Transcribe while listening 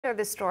share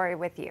this story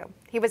with you.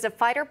 He was a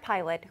fighter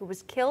pilot who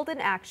was killed in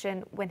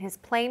action when his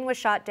plane was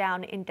shot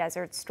down in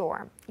Desert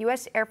Storm.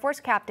 U.S. Air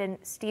Force Captain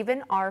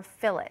Stephen R.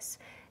 Phillis,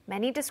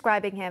 many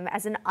describing him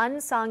as an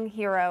unsung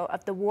hero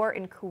of the war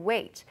in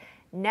Kuwait.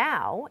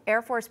 Now,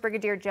 Air Force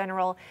Brigadier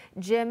General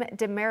Jim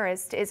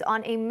Demarest is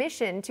on a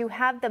mission to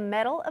have the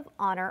Medal of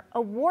Honor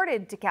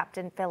awarded to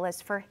Captain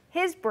Phillis for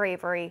his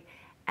bravery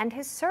and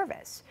his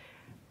service.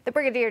 The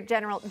Brigadier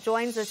General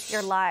joins us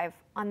here live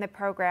on the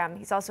program.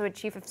 He's also a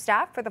Chief of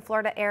Staff for the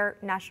Florida Air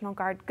National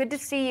Guard. Good to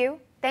see you.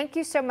 Thank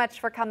you so much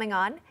for coming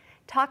on,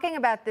 talking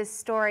about this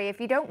story.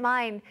 If you don't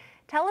mind,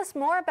 tell us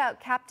more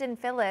about Captain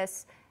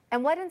Phillis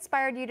and what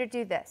inspired you to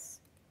do this.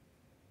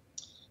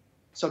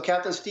 So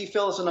Captain Steve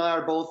Phillis and I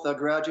are both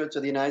graduates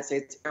of the United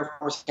States Air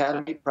Force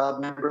Academy, proud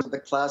members of the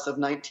class of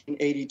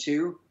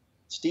 1982.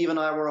 Steve and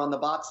I were on the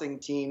boxing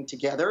team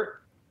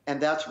together,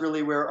 and that's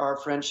really where our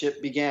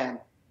friendship began.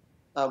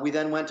 We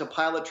then went to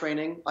pilot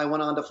training. I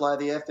went on to fly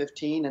the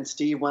F-15, and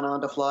Steve went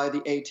on to fly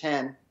the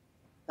A-10.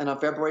 And on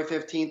February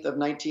 15th of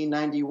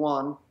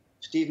 1991,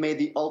 Steve made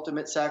the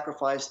ultimate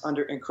sacrifice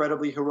under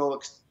incredibly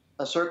heroic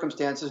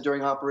circumstances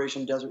during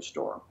Operation Desert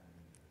Storm.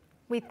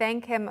 We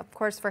thank him, of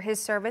course, for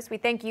his service. We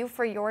thank you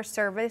for your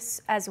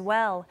service as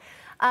well.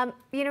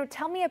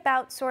 Tell me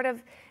about sort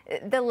of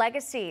the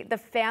legacy, the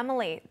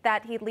family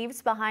that he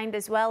leaves behind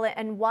as well,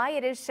 and why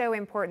it is so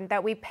important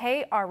that we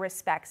pay our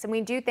respects and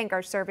we do thank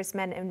our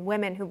servicemen and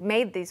women who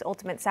made these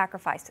ultimate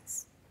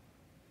sacrifices.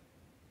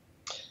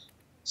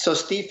 So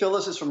Steve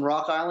Phillis is from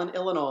Rock Island,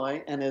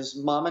 Illinois, and his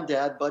mom and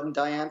dad, Bud and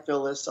Diane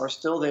Phillis, are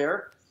still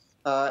there,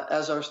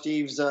 as are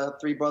Steve's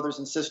three brothers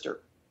and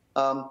sister.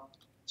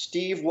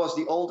 Steve was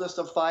the oldest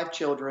of 5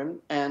 children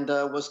and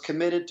was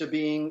committed to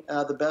being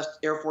the best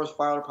Air Force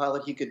fighter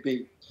pilot he could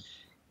be.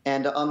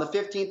 And on the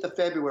 15th of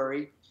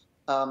February,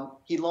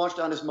 he launched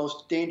on his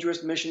most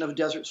dangerous mission of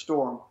Desert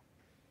Storm.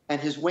 And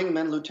his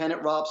wingman,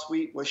 Lieutenant Rob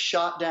Sweet, was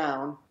shot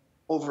down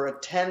over a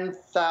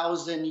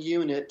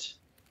 10,000-unit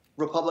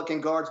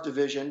Republican Guards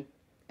division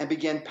and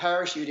began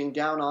parachuting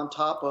down on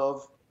top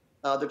of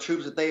the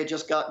troops that they had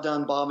just got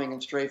done bombing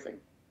and strafing.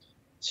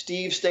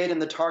 Steve stayed in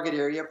the target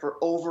area for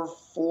over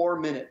 4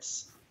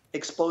 minutes,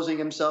 exposing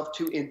himself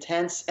to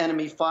intense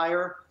enemy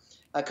fire,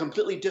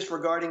 completely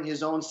disregarding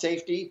his own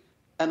safety,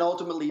 and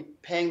ultimately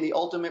paying the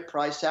ultimate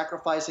price,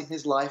 sacrificing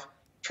his life,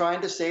 trying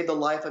to save the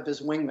life of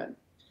his wingman.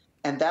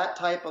 And that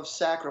type of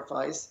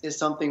sacrifice is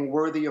something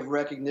worthy of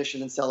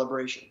recognition and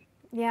celebration.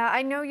 Yeah,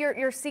 I know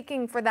you're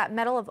seeking for that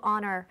Medal of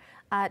Honor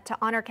to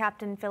honor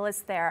Captain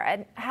Phillis there.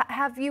 And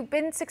have you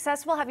been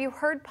successful? Have you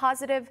heard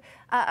positive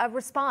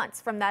response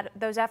from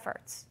those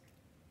efforts?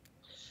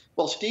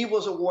 Well, Steve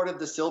was awarded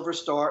the Silver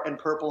Star and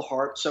Purple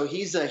Heart, so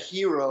he's a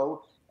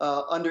hero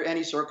under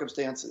any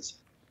circumstances.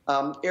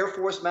 Air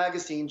Force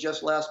Magazine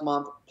just last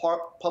month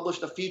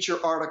published a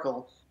feature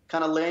article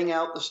kind of laying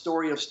out the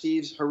story of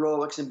Steve's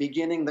heroics and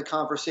beginning the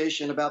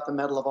conversation about the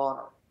Medal of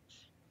Honor.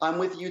 I'm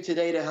with you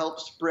today to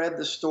help spread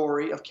the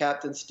story of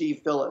Captain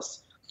Steve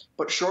Phillis.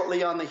 But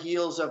shortly on the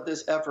heels of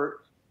this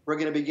effort, we're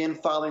going to begin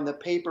filing the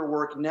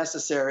paperwork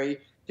necessary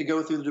to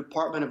go through the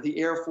Department of the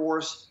Air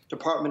Force,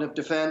 Department of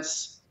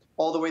Defense,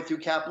 all the way through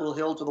Capitol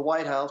Hill to the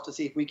White House to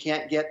see if we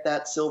can't get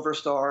that Silver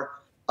Star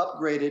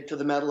upgraded to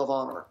the Medal of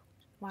Honor.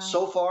 Wow.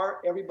 So far,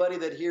 everybody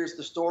that hears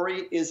the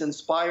story is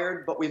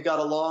inspired, but we've got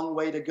a long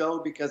way to go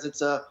because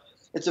it's a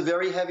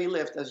very heavy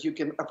lift. As you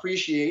can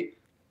appreciate,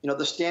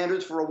 the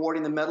standards for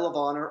awarding the Medal of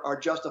Honor are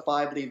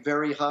justifiably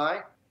very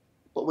high.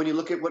 But when you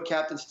look at what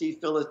Captain Steve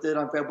Phillis did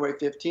on February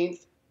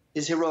 15th,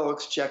 his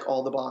heroics check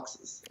all the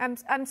boxes.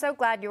 I'm so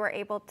glad you were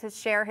able to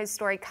share his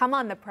story, come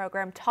on the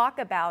program, talk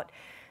about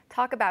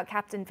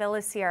Captain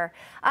Phillis here.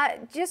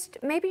 Just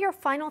maybe your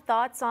final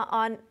thoughts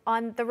on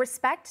the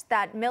respect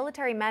that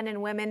military men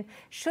and women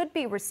should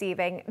be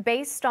receiving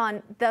based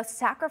on the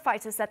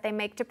sacrifices that they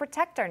make to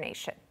protect our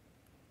nation.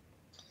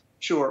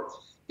 Sure.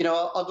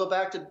 I'll go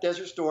back to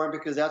Desert Storm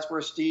because that's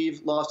where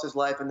Steve lost his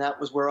life, and that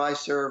was where I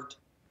served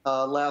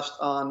last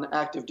on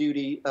active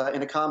duty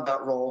in a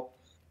combat role.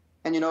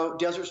 And,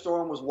 Desert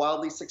Storm was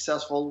wildly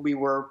successful. We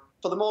were,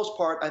 for the most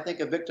part, I think,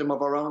 a victim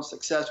of our own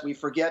success. We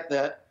forget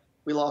that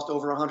we lost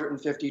over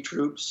 150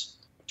 troops,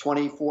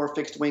 24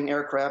 fixed-wing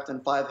aircraft,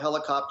 and 5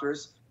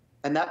 helicopters,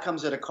 and that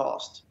comes at a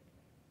cost.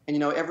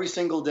 And, every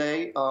single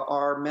day,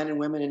 our men and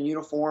women in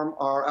uniform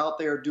are out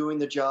there doing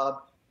the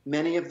job,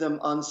 many of them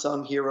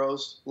unsung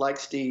heroes like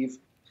Steve.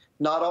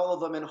 Not all of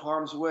them in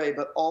harm's way,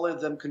 but all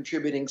of them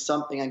contributing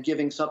something and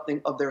giving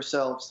something of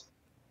themselves.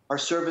 Our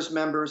service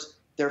members,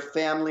 their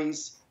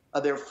families,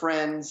 their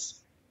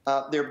friends,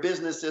 their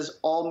businesses,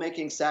 all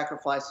making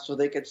sacrifices so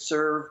they could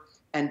serve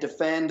and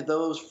defend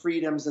those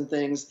freedoms and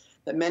things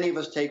that many of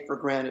us take for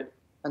granted.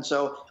 And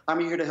so I'm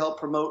here to help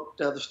promote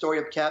the story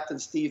of Captain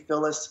Steve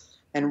Phillis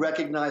and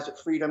recognize that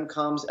freedom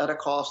comes at a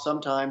cost,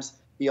 sometimes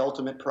the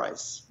ultimate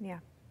price. Yeah.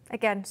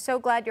 Again, so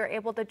glad you're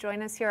able to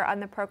join us here on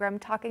the program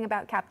talking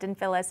about Captain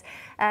Phillis.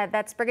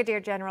 That's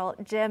Brigadier General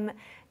Jim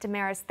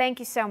Demarest. Thank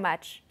you so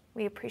much.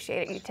 We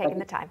appreciate you taking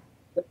the time.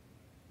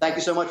 Thank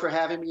you so much for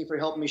having me, for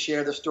helping me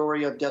share the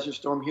story of Desert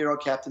Storm hero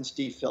Captain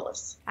Steve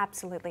Phillis.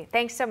 Absolutely.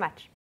 Thanks so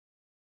much.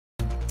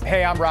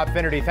 Hey, I'm Rob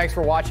Finnerty. Thanks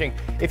for watching.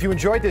 If you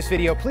enjoyed this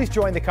video, please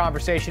join the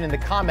conversation in the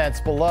comments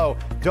below.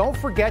 Don't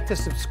forget to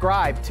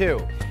subscribe, too.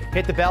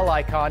 Hit the bell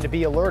icon to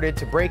be alerted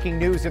to breaking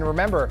news. And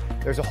remember,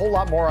 there's a whole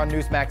lot more on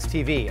Newsmax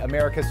TV,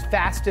 America's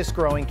fastest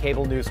growing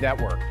cable news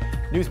network.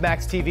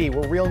 Newsmax TV,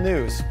 where real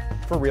news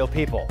for real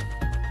people.